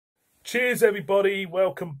Cheers, everybody.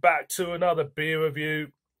 Welcome back to another beer review.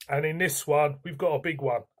 And in this one, we've got a big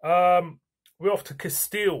one. We're off to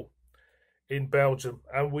Kasteel in Belgium,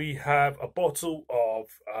 and we have a bottle of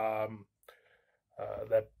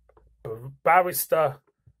the Barista.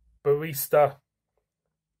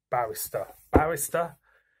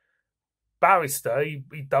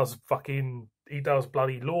 He does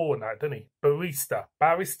bloody law and that, doesn't he? Barista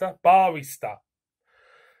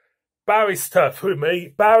for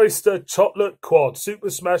me. Barista chocolate quad, super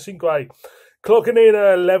smashing grey, clocking in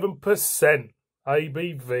at 11%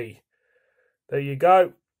 ABV. There you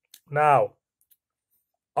go. Now,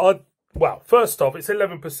 first off, it's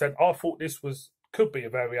 11%. I thought this could be a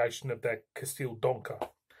variation of their Kasteel Donker,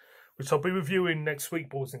 which I'll be reviewing next week,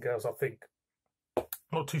 boys and girls, I think.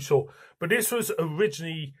 Not too sure. But this was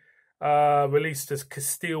originally released as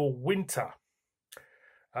Kasteel Winter.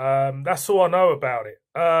 That's all I know about it.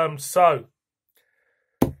 So,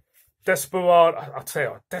 Desperado, I'll tell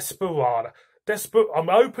you, Desperado. I'm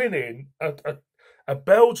opening a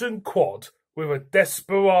Belgian quad with a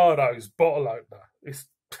Desperado's bottle opener.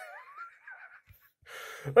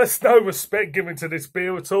 There's no respect given to this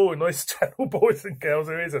beer at all in this channel, boys and girls.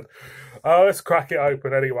 There isn't. Let's crack it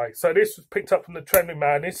open anyway. So this was picked up from the Trending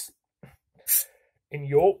Madness in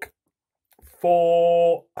York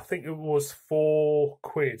for, I think it was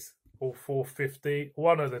 £4 or £4.50,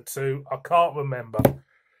 one of the two. I can't remember.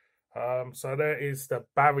 So there is the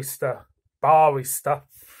Barista.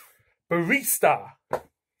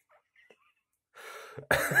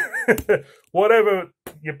 Whatever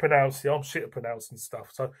you pronounce it, I'm shit at pronouncing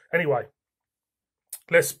stuff. So anyway,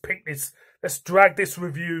 let's drag this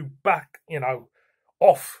review back,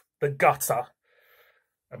 off the gutter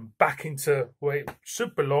and back into where it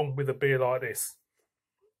should belong with a beer like this.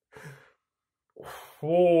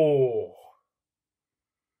 Oh,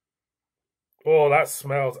 that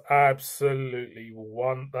smells absolutely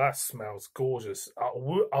that smells gorgeous.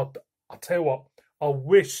 I'll tell you what, I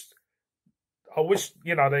wish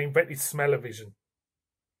they invented smell-o-vision.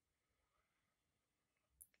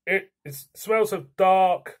 It smells of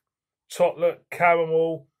dark chocolate,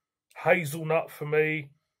 caramel, hazelnut for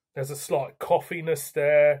me. There's a slight coffeeness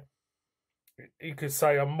there. You could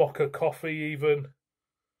say a mocha coffee even.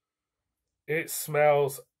 It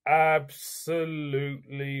smells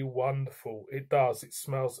absolutely wonderful. It does. It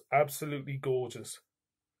smells absolutely gorgeous.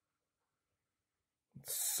 It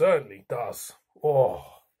certainly does. Oh,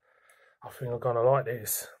 I think I'm going to like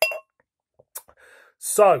this.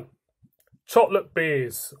 So, chocolate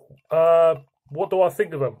beers. What do I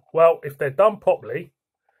think of them? Well, if they're done properly,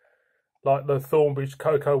 like the Thornbridge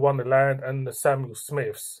Cocoa Wonderland and the Samuel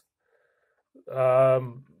Smiths, they're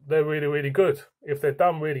really, really good. If they're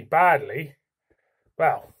done really badly,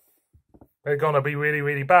 well, they're going to be really,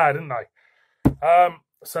 really bad, aren't they?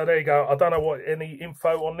 So there you go. I don't know any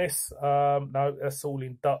info on this. No, that's all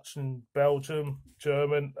in Dutch and Belgium,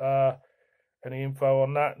 German. Any info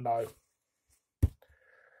on that? No.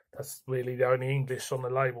 That's really the only English on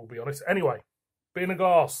the label, to be honest. Anyway, beer in a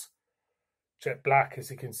glass. Jet black,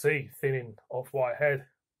 as you can see, thinning off-white head.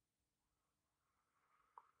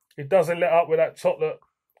 It doesn't let up with that chocolate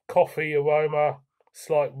coffee aroma,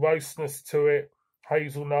 slight roastness to it,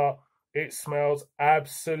 hazelnut. It smells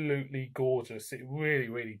absolutely gorgeous. It really,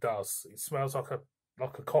 really does. It smells like a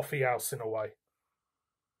coffee house in a way.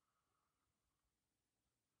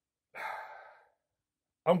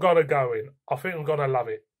 I'm going to go in. I think I'm going to love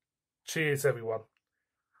it. Cheers, everyone.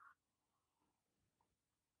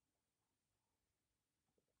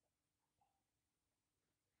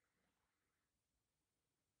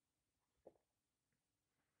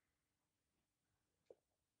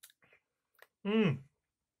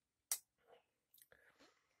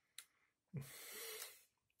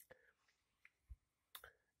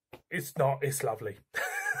 It's lovely.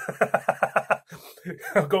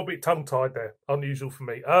 I've got a bit tongue-tied there. Unusual for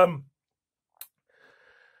me.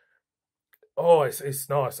 It's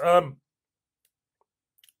nice.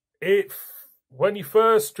 When you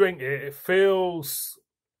first drink it, it feels,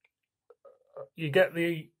 you get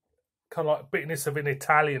the kind of like bitterness of an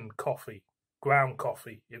Italian coffee, ground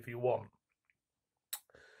coffee, if you want.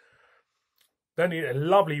 Then you get a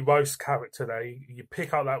lovely roast character there. You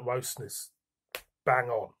pick up that roastness, bang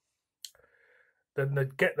on. Then they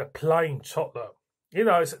get the plain chocolate.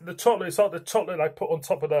 It's like the chocolate they put on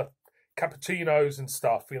top of the cappuccinos and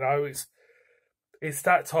stuff. It's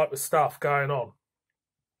that type of stuff going on.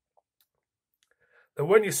 And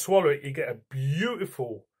when you swallow it, you get a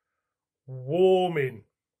beautiful, warming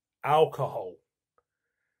alcohol.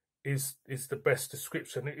 Is the best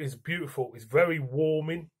description. It is beautiful. It's very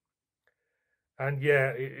warming. And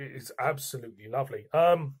yeah, it's absolutely lovely.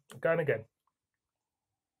 Going again.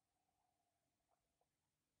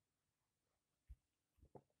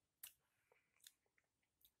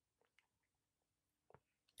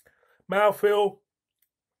 Mouthfeel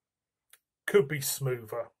could be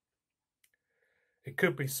smoother. It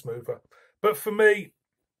could be smoother. But for me,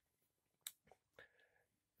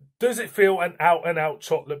 does it feel an out and out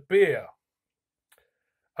chocolate beer?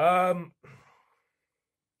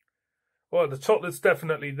 Well, the chocolate's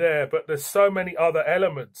definitely there, but there's so many other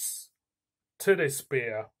elements to this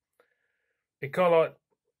beer. It kind of like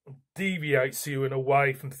deviates you in a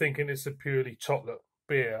way from thinking it's a purely chocolate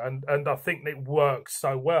beer, and I think it works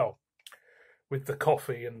so well with the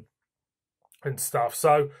coffee and stuff.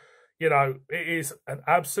 So, you know, it is an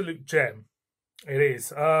absolute gem. It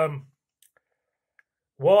is.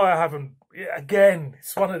 Why I haven't, again,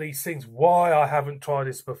 it's one of these things. Why I haven't tried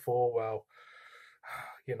this before? Well,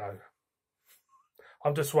 you know,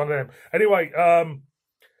 I'm just one of them. Anyway, I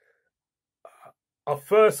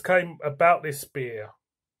first came about this beer.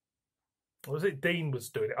 Was it Dean was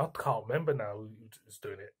doing it? I can't remember now who was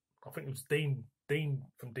doing it. I think it was Dean. Dean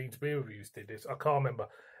from Dean's Beer Reviews did this. I can't remember.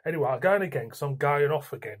 Anyway, I'm going again because I'm going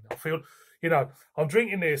off again. I feel, you know, I'm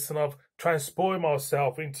drinking this and I've transported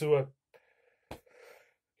myself into a,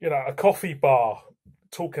 you know, a coffee bar,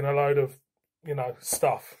 talking a load of, you know,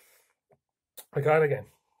 stuff. I'm going again.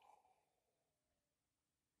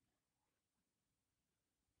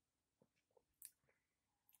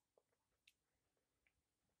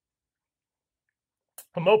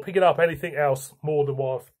 I'm not picking up anything else more than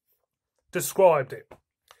what I've described it,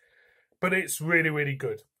 but it's really, really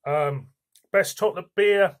good. Best chocolate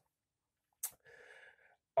beer.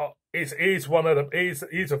 It is one of them. It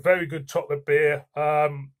is a very good chocolate beer.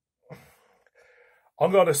 I'm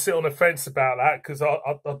going to sit on the fence about that because I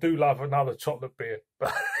do love another chocolate beer,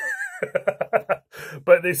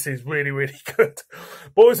 but this is really, really good.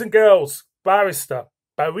 Boys and girls, Barista,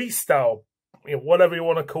 you know, whatever you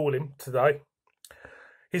want to call him today.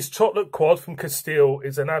 His chocolate quad from Kasteel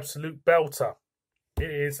is an absolute belter. It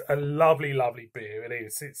is a lovely, lovely beer. It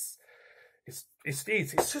is. It's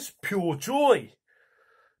just pure joy.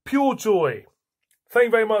 Pure joy. Thank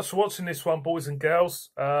you very much for watching this one, boys and girls.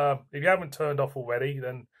 If you haven't turned off already,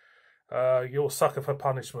 then you're a sucker for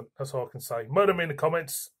punishment. That's all I can say. Murder me in the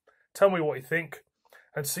comments. Tell me what you think.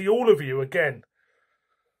 And see all of you again.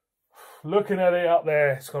 Looking at it up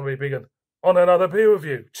there, it's going to be big on another beer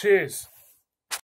review. Cheers.